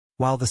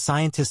While the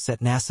scientists at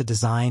NASA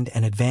designed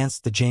and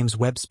advanced the James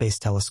Webb Space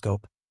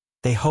Telescope,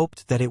 they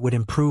hoped that it would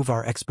improve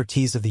our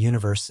expertise of the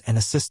universe and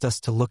assist us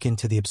to look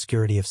into the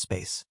obscurity of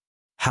space.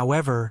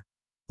 However,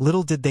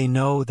 little did they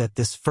know that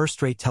this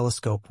first-rate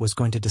telescope was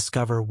going to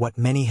discover what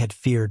many had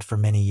feared for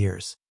many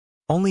years.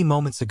 Only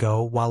moments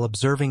ago, while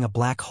observing a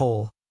black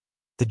hole,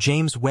 the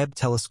James Webb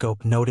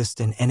Telescope noticed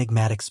an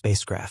enigmatic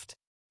spacecraft.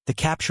 The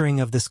capturing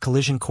of this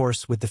collision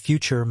course with the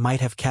future might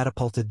have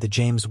catapulted the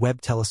James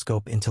Webb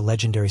Telescope into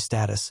legendary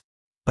status,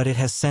 but it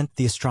has sent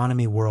the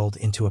astronomy world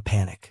into a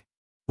panic.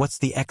 What's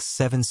the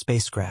X-7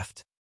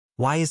 spacecraft?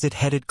 Why is it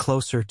headed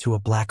closer to a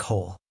black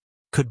hole?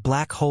 Could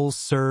black holes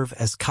serve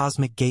as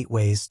cosmic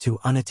gateways to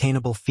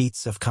unattainable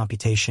feats of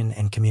computation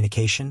and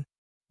communication?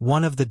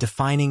 One of the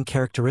defining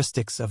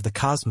characteristics of the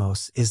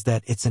cosmos is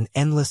that it's an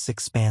endless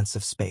expanse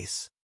of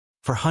space.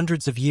 For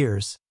hundreds of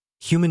years,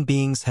 human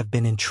beings have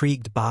been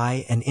intrigued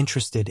by and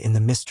interested in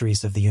the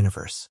mysteries of the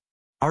universe.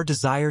 Our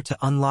desire to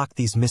unlock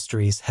these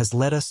mysteries has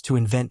led us to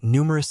invent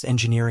numerous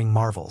engineering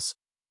marvels,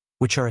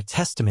 which are a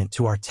testament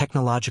to our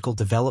technological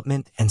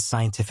development and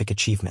scientific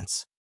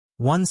achievements.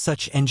 One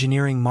such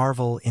engineering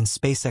marvel in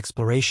space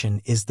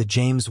exploration is the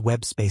James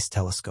Webb Space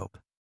Telescope.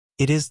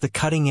 It is the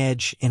cutting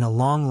edge in a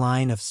long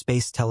line of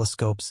space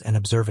telescopes and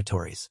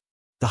observatories.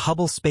 The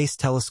Hubble Space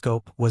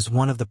Telescope was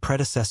one of the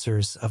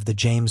predecessors of the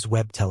James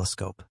Webb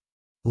Telescope.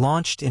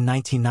 Launched in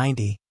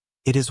 1990,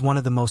 it is one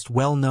of the most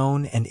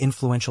well-known and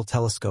influential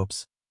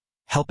telescopes,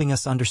 helping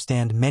us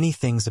understand many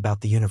things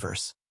about the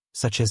universe,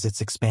 such as its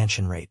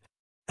expansion rate.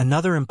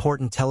 Another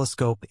important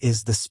telescope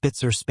is the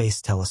Spitzer Space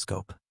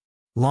Telescope.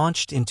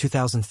 Launched in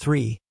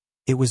 2003,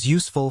 it was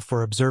useful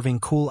for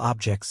observing cool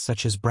objects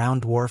such as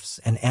brown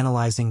dwarfs and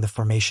analyzing the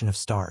formation of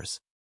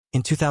stars.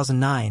 In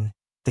 2009,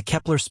 the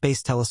Kepler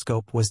Space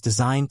Telescope was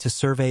designed to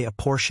survey a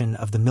portion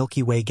of the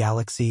Milky Way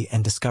galaxy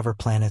and discover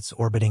planets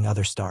orbiting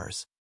other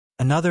stars.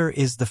 Another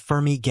is the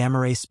Fermi Gamma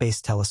Ray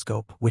Space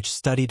Telescope, which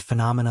studied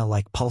phenomena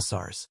like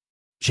pulsars.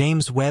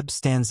 James Webb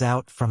stands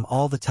out from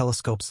all the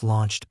telescopes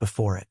launched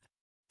before it.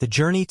 The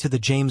journey to the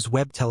James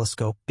Webb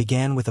Telescope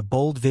began with a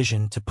bold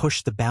vision to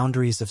push the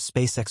boundaries of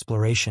space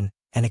exploration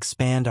and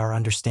expand our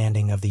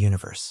understanding of the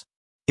universe.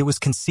 It was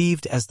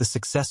conceived as the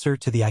successor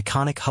to the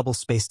iconic Hubble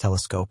Space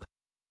Telescope,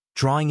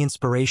 drawing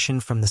inspiration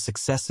from the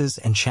successes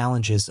and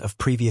challenges of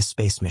previous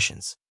space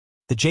missions.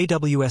 The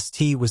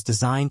JWST was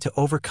designed to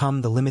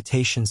overcome the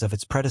limitations of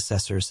its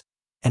predecessors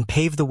and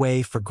pave the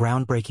way for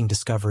groundbreaking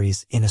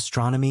discoveries in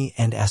astronomy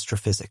and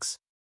astrophysics.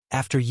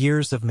 After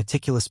years of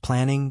meticulous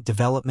planning,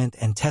 development,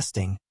 and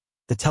testing,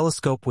 the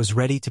telescope was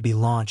ready to be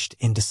launched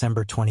in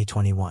December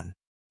 2021.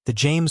 The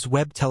James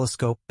Webb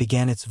Telescope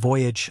began its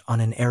voyage on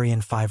an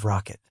Ariane 5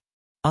 rocket.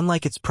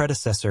 Unlike its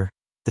predecessor,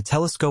 the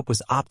telescope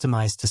was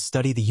optimized to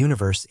study the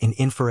universe in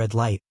infrared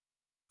light,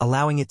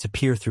 allowing it to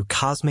peer through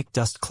cosmic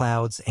dust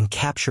clouds and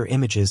capture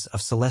images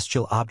of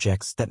celestial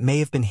objects that may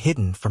have been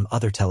hidden from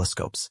other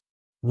telescopes.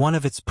 One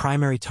of its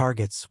primary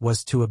targets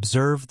was to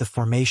observe the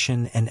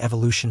formation and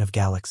evolution of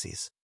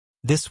galaxies.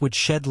 This would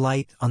shed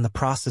light on the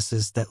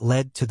processes that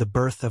led to the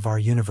birth of our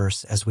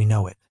universe as we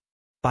know it.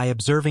 By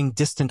observing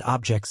distant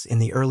objects in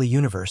the early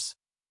universe,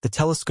 the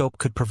telescope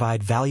could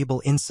provide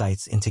valuable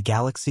insights into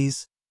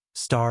galaxies,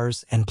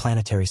 stars, and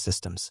planetary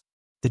systems.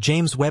 The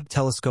James Webb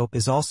Telescope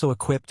is also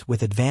equipped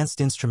with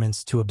advanced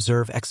instruments to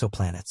observe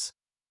exoplanets,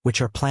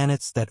 which are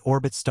planets that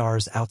orbit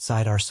stars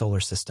outside our solar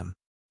system.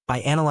 By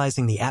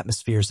analyzing the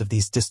atmospheres of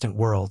these distant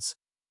worlds,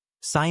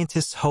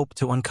 scientists hope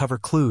to uncover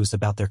clues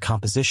about their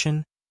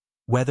composition,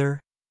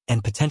 weather,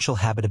 and potential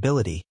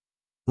habitability,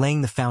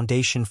 laying the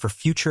foundation for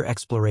future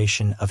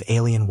exploration of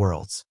alien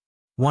worlds.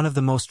 One of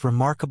the most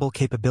remarkable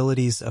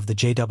capabilities of the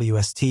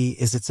JWST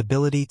is its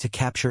ability to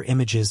capture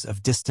images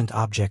of distant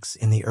objects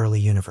in the early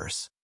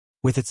universe.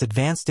 With its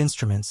advanced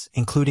instruments,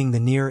 including the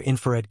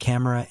near-infrared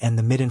camera and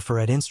the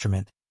mid-infrared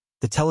instrument,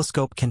 the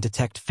telescope can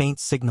detect faint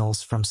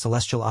signals from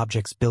celestial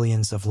objects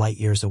billions of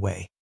light-years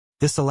away.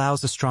 This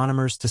allows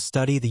astronomers to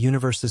study the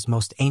universe's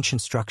most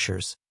ancient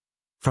structures,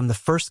 from the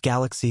first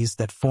galaxies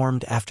that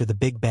formed after the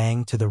Big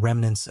Bang to the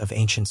remnants of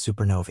ancient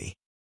supernovae.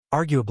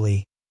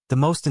 Arguably, the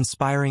most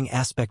inspiring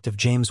aspect of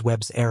James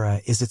Webb's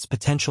era is its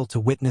potential to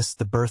witness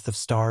the birth of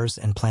stars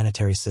and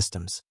planetary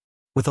systems.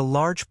 With a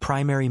large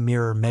primary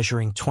mirror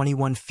measuring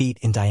 21 feet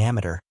in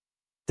diameter,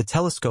 the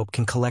telescope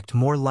can collect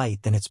more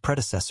light than its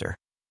predecessor,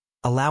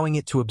 allowing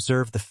it to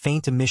observe the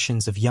faint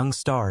emissions of young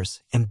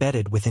stars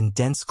embedded within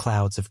dense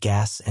clouds of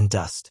gas and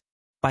dust.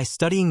 By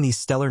studying these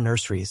stellar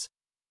nurseries,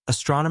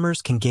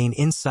 astronomers can gain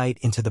insight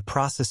into the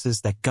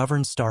processes that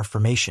govern star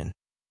formation,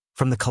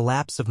 from the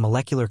collapse of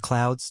molecular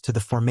clouds to the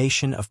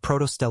formation of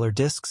protostellar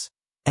disks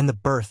and the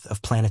birth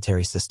of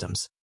planetary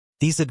systems.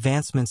 These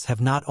advancements have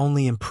not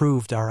only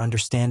improved our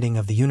understanding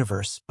of the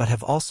universe, but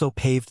have also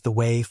paved the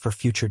way for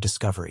future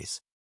discoveries.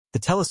 The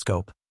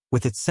telescope,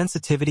 with its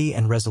sensitivity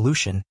and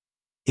resolution,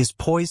 is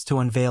poised to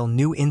unveil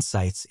new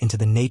insights into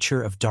the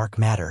nature of dark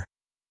matter,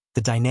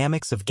 the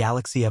dynamics of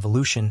galaxy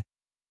evolution,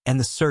 and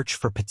the search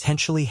for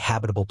potentially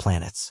habitable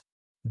planets.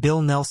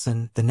 Bill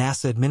Nelson, the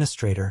NASA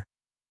administrator,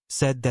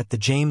 said that the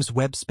James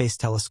Webb Space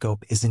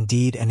Telescope is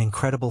indeed an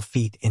incredible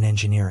feat in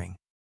engineering.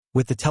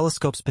 With the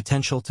telescope's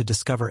potential to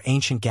discover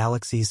ancient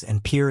galaxies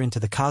and peer into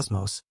the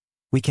cosmos,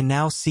 we can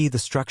now see the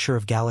structure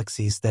of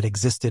galaxies that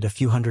existed a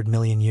few 100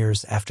 million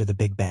years after the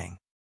Big Bang.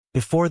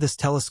 Before this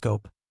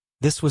telescope,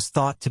 this was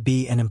thought to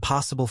be an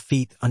impossible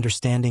feat.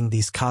 Understanding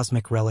these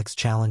cosmic relics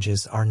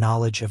challenges our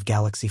knowledge of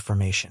galaxy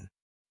formation.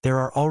 There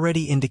are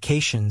already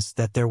indications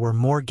that there were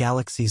more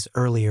galaxies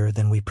earlier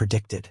than we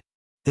predicted.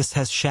 This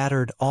has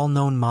shattered all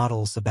known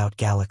models about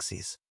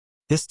galaxies.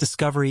 This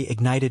discovery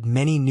ignited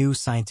many new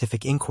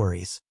scientific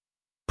inquiries,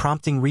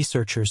 prompting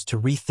researchers to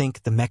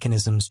rethink the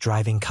mechanisms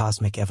driving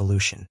cosmic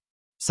evolution.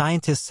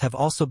 Scientists have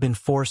also been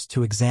forced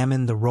to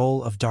examine the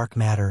role of dark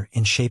matter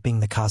in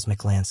shaping the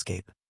cosmic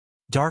landscape.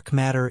 Dark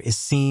matter is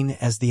seen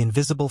as the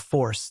invisible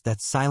force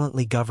that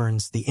silently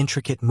governs the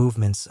intricate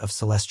movements of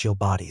celestial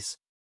bodies.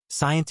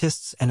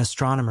 Scientists and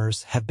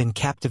astronomers have been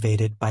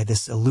captivated by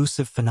this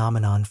elusive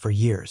phenomenon for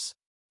years.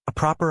 A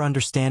proper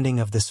understanding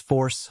of this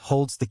force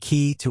holds the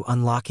key to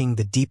unlocking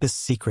the deepest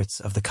secrets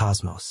of the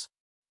cosmos.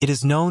 It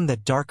is known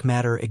that dark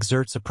matter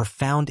exerts a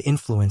profound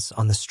influence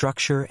on the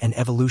structure and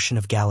evolution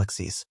of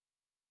galaxies,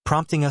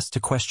 prompting us to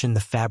question the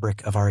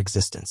fabric of our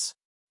existence.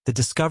 The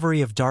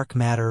discovery of dark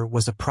matter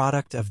was a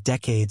product of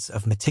decades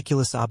of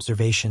meticulous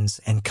observations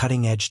and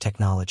cutting-edge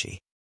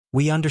technology.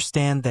 We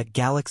understand that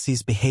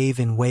galaxies behave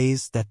in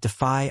ways that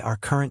defy our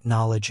current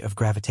knowledge of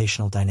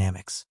gravitational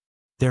dynamics.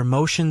 Their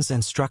motions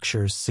and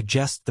structures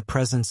suggest the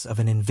presence of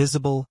an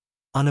invisible,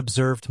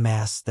 unobserved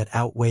mass that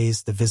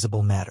outweighs the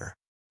visible matter.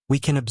 We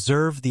can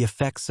observe the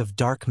effects of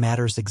dark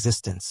matter's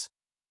existence,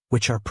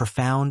 which are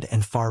profound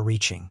and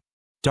far-reaching.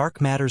 Dark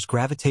matter's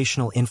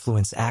gravitational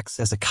influence acts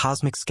as a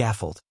cosmic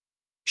scaffold,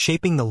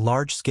 shaping the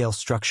large-scale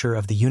structure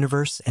of the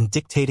universe and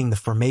dictating the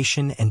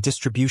formation and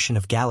distribution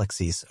of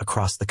galaxies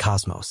across the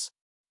cosmos.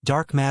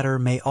 Dark matter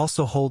may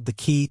also hold the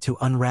key to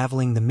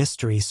unraveling the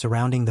mystery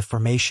surrounding the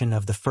formation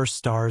of the first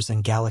stars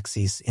and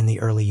galaxies in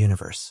the early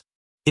universe.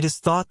 It is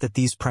thought that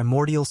these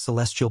primordial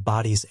celestial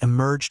bodies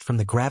emerged from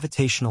the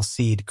gravitational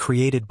seed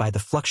created by the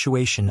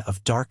fluctuation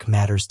of dark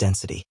matter's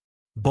density.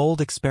 Bold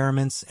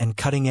experiments and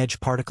cutting-edge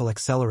particle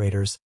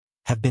accelerators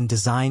have been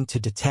designed to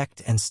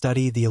detect and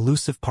study the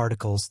elusive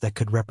particles that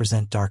could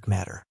represent dark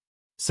matter.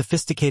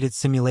 Sophisticated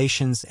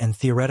simulations and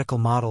theoretical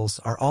models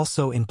are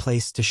also in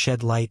place to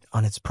shed light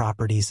on its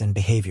properties and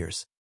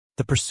behaviors.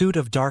 The pursuit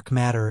of dark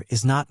matter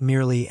is not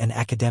merely an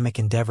academic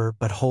endeavor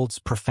but holds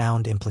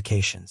profound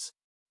implications.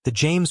 The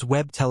James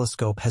Webb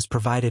Telescope has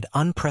provided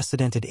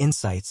unprecedented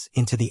insights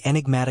into the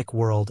enigmatic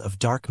world of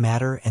dark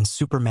matter and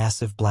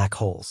supermassive black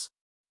holes.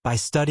 By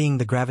studying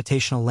the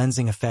gravitational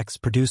lensing effects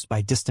produced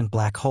by distant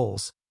black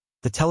holes,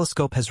 the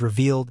telescope has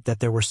revealed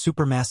that there were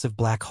supermassive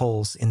black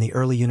holes in the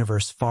early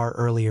universe far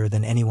earlier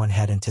than anyone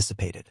had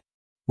anticipated.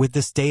 With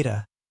this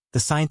data, the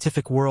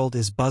scientific world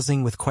is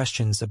buzzing with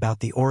questions about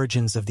the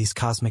origins of these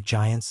cosmic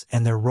giants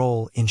and their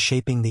role in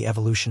shaping the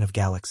evolution of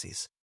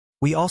galaxies.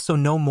 We also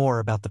know more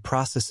about the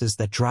processes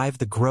that drive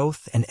the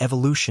growth and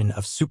evolution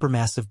of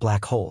supermassive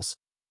black holes,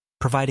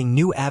 providing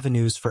new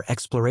avenues for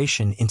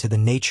exploration into the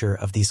nature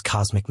of these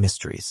cosmic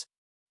mysteries.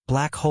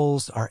 Black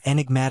holes are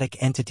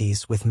enigmatic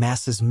entities with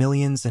masses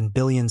millions and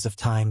billions of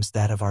times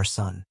that of our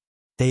Sun.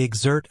 They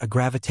exert a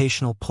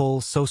gravitational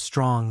pull so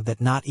strong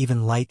that not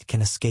even light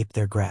can escape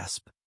their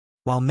grasp.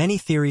 While many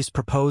theories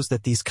propose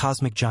that these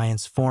cosmic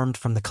giants formed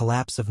from the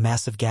collapse of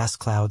massive gas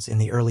clouds in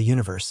the early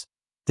universe,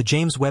 the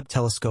James Webb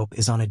Telescope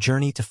is on a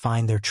journey to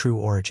find their true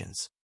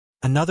origins.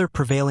 Another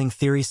prevailing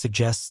theory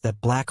suggests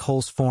that black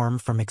holes form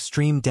from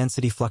extreme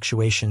density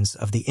fluctuations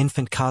of the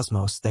infant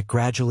cosmos that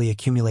gradually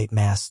accumulate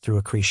mass through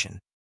accretion.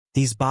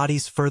 These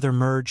bodies further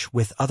merge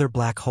with other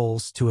black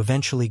holes to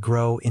eventually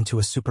grow into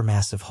a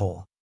supermassive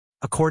whole.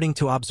 According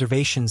to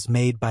observations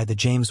made by the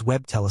James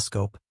Webb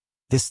Telescope,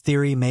 this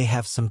theory may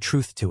have some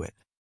truth to it.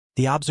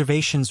 The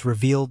observations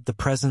revealed the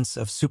presence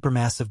of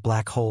supermassive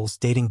black holes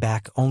dating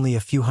back only a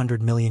few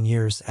 100 million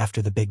years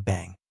after the Big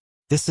Bang.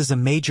 This is a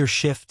major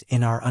shift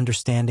in our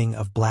understanding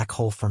of black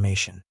hole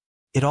formation.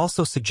 It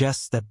also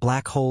suggests that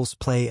black holes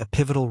play a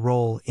pivotal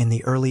role in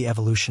the early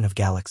evolution of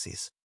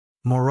galaxies.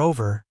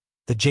 Moreover,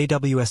 the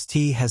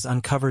JWST has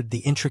uncovered the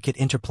intricate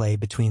interplay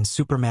between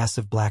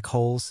supermassive black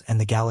holes and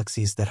the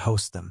galaxies that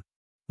host them.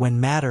 When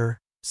matter,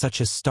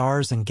 such as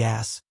stars and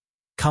gas,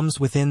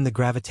 comes within the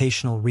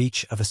gravitational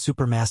reach of a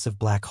supermassive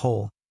black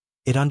hole,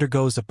 it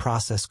undergoes a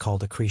process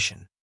called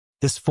accretion.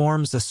 This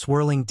forms a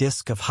swirling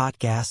disk of hot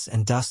gas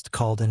and dust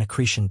called an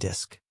accretion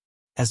disk.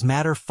 As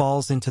matter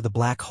falls into the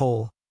black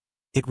hole,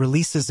 it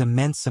releases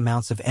immense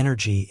amounts of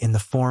energy in the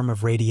form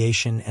of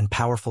radiation and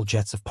powerful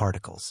jets of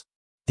particles.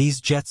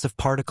 These jets of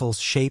particles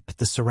shape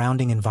the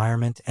surrounding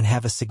environment and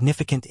have a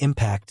significant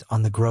impact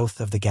on the growth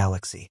of the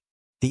galaxy.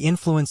 The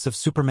influence of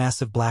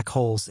supermassive black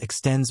holes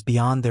extends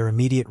beyond their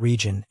immediate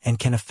region and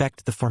can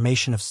affect the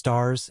formation of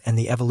stars and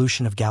the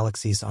evolution of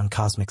galaxies on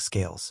cosmic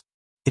scales.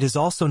 It is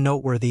also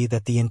noteworthy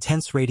that the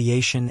intense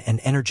radiation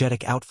and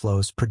energetic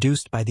outflows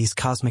produced by these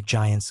cosmic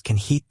giants can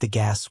heat the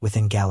gas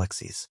within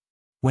galaxies.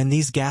 When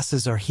these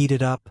gases are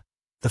heated up,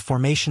 the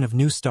formation of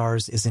new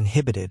stars is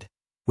inhibited,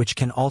 which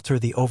can alter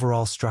the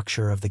overall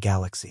structure of the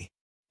galaxy.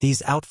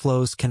 These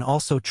outflows can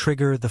also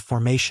trigger the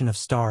formation of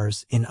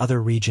stars in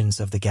other regions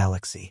of the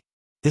galaxy.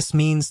 This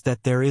means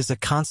that there is a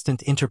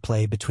constant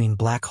interplay between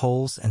black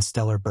holes and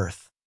stellar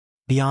birth.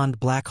 Beyond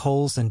black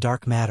holes and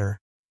dark matter,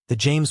 the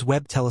James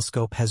Webb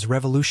Telescope has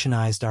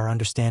revolutionized our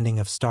understanding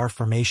of star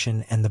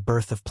formation and the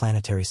birth of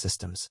planetary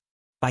systems.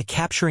 By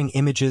capturing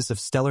images of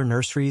stellar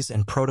nurseries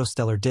and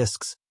protostellar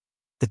disks,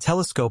 the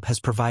telescope has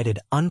provided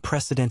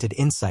unprecedented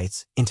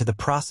insights into the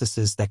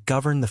processes that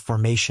govern the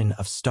formation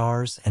of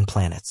stars and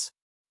planets.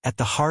 At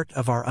the heart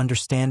of our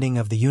understanding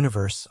of the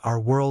universe, our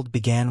world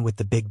began with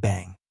the Big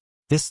Bang.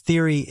 This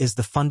theory is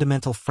the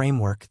fundamental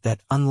framework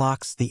that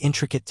unlocks the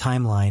intricate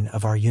timeline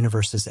of our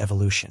universe's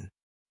evolution.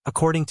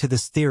 According to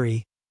this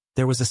theory,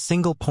 there was a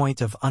single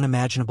point of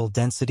unimaginable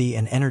density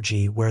and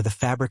energy where the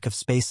fabric of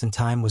space and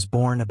time was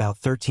born about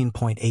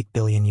 13.8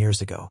 billion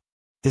years ago.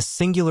 This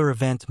singular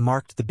event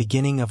marked the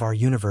beginning of our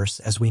universe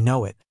as we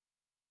know it,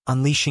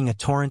 unleashing a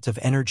torrent of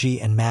energy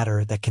and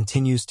matter that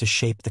continues to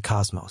shape the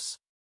cosmos.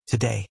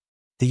 Today,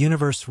 the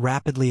universe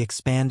rapidly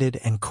expanded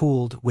and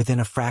cooled within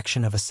a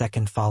fraction of a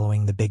second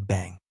following the Big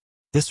Bang.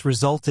 This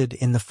resulted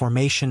in the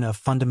formation of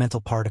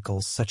fundamental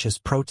particles such as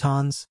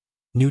protons,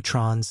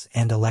 neutrons,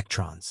 and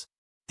electrons.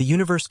 The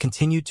universe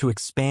continued to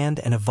expand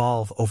and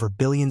evolve over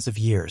billions of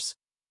years,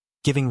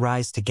 giving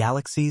rise to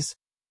galaxies,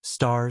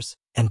 stars,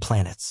 and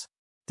planets.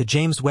 The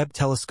James Webb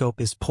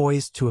Telescope is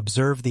poised to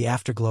observe the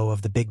afterglow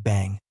of the Big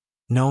Bang,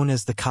 known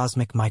as the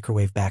cosmic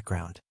microwave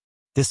background.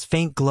 This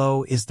faint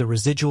glow is the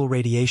residual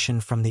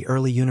radiation from the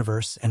early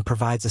universe and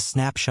provides a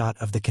snapshot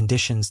of the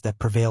conditions that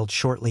prevailed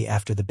shortly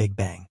after the Big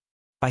Bang.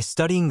 By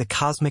studying the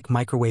cosmic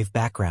microwave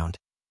background,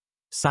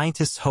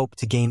 scientists hope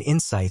to gain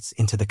insights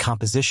into the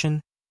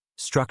composition,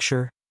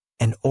 structure,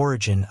 and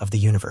origin of the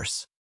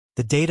universe.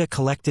 The data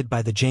collected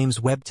by the James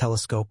Webb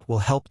Telescope will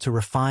help to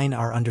refine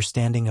our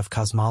understanding of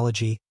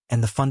cosmology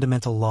and the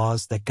fundamental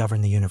laws that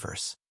govern the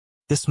universe.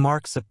 This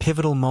marks a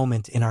pivotal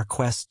moment in our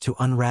quest to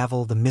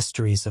unravel the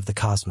mysteries of the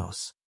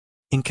cosmos.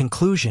 In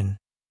conclusion,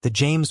 the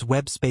James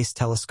Webb Space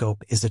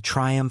Telescope is a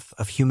triumph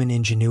of human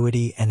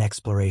ingenuity and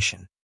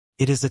exploration.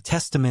 It is a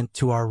testament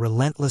to our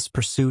relentless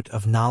pursuit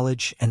of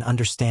knowledge and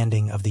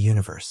understanding of the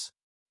universe.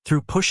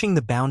 Through pushing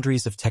the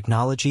boundaries of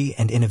technology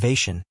and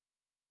innovation,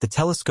 the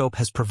telescope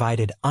has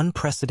provided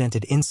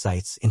unprecedented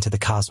insights into the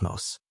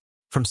cosmos.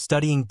 From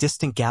studying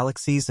distant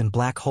galaxies and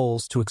black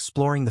holes to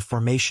exploring the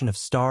formation of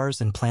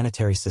stars and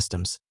planetary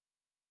systems,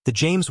 the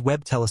James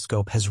Webb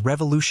Telescope has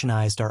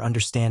revolutionized our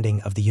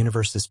understanding of the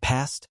universe's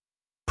past,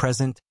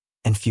 present,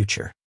 and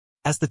future.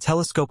 As the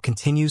telescope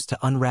continues to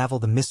unravel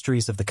the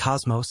mysteries of the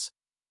cosmos,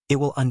 it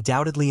will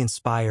undoubtedly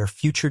inspire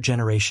future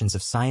generations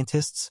of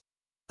scientists,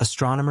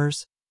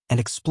 astronomers,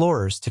 and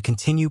explorers to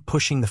continue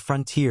pushing the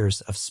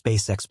frontiers of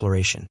space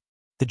exploration.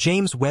 The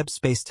James Webb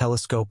Space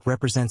Telescope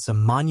represents a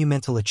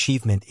monumental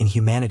achievement in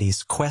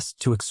humanity's quest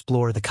to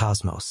explore the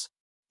cosmos.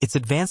 Its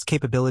advanced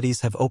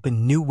capabilities have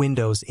opened new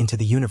windows into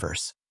the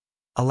universe,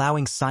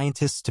 allowing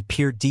scientists to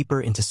peer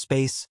deeper into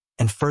space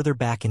and further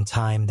back in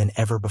time than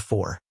ever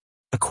before.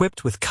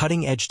 Equipped with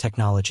cutting-edge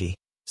technology,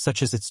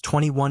 such as its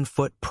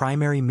 21-foot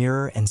primary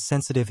mirror and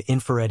sensitive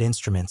infrared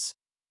instruments,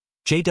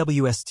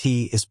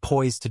 JWST is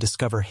poised to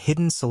discover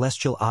hidden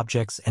celestial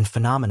objects and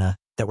phenomena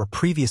that were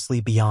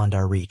previously beyond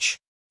our reach.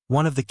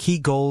 One of the key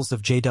goals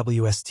of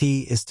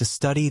JWST is to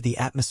study the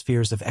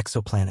atmospheres of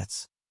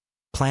exoplanets,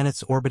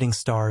 planets orbiting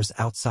stars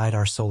outside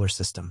our solar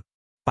system.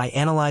 By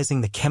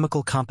analyzing the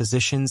chemical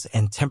compositions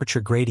and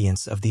temperature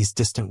gradients of these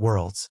distant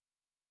worlds,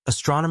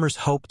 astronomers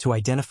hope to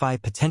identify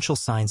potential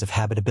signs of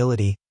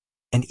habitability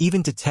and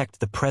even detect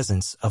the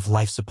presence of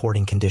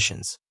life-supporting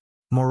conditions.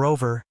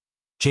 Moreover,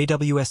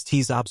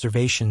 JWST's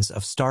observations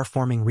of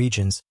star-forming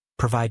regions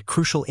provide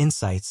crucial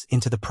insights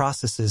into the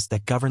processes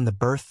that govern the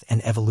birth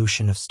and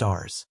evolution of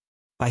stars.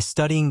 By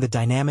studying the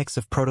dynamics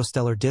of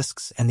protostellar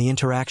disks and the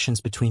interactions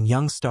between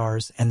young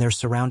stars and their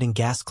surrounding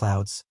gas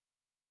clouds,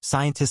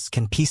 scientists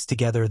can piece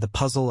together the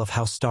puzzle of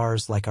how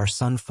stars like our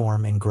sun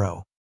form and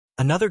grow.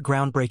 Another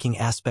groundbreaking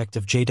aspect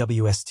of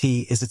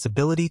JWST is its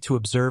ability to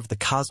observe the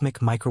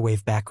cosmic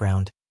microwave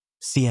background,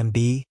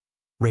 CMB,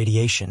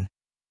 radiation,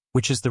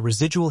 which is the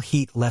residual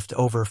heat left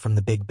over from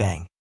the Big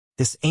Bang.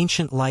 This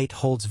ancient light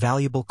holds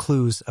valuable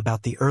clues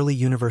about the early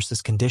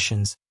universe's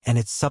conditions and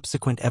its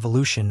subsequent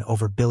evolution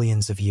over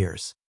billions of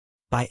years.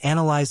 By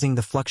analyzing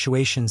the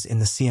fluctuations in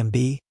the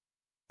CMB,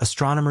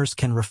 astronomers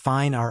can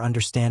refine our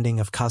understanding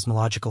of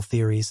cosmological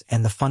theories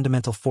and the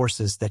fundamental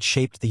forces that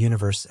shaped the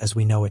universe as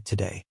we know it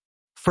today.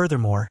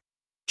 Furthermore,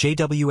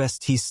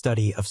 JWST's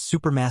study of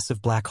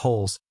supermassive black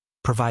holes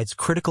provides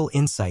critical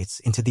insights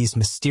into these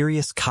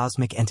mysterious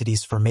cosmic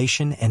entities'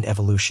 formation and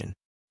evolution.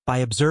 By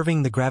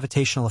observing the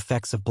gravitational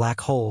effects of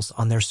black holes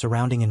on their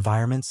surrounding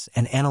environments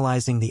and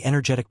analyzing the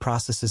energetic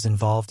processes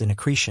involved in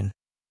accretion,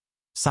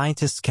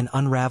 scientists can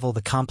unravel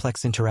the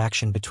complex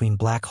interaction between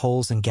black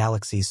holes and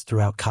galaxies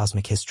throughout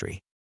cosmic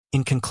history.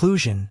 In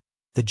conclusion,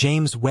 the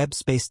James Webb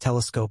Space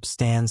Telescope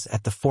stands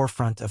at the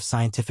forefront of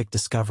scientific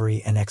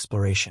discovery and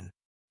exploration.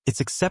 Its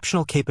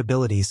exceptional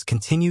capabilities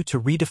continue to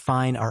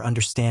redefine our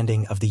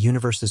understanding of the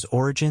universe's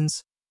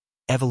origins,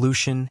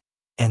 evolution,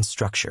 and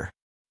structure.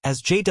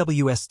 As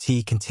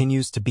JWST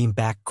continues to beam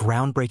back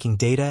groundbreaking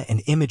data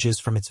and images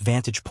from its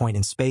vantage point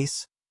in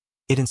space,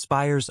 it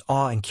inspires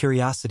awe and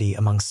curiosity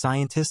among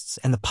scientists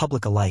and the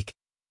public alike,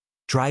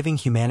 driving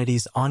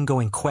humanity's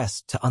ongoing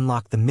quest to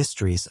unlock the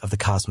mysteries of the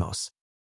cosmos.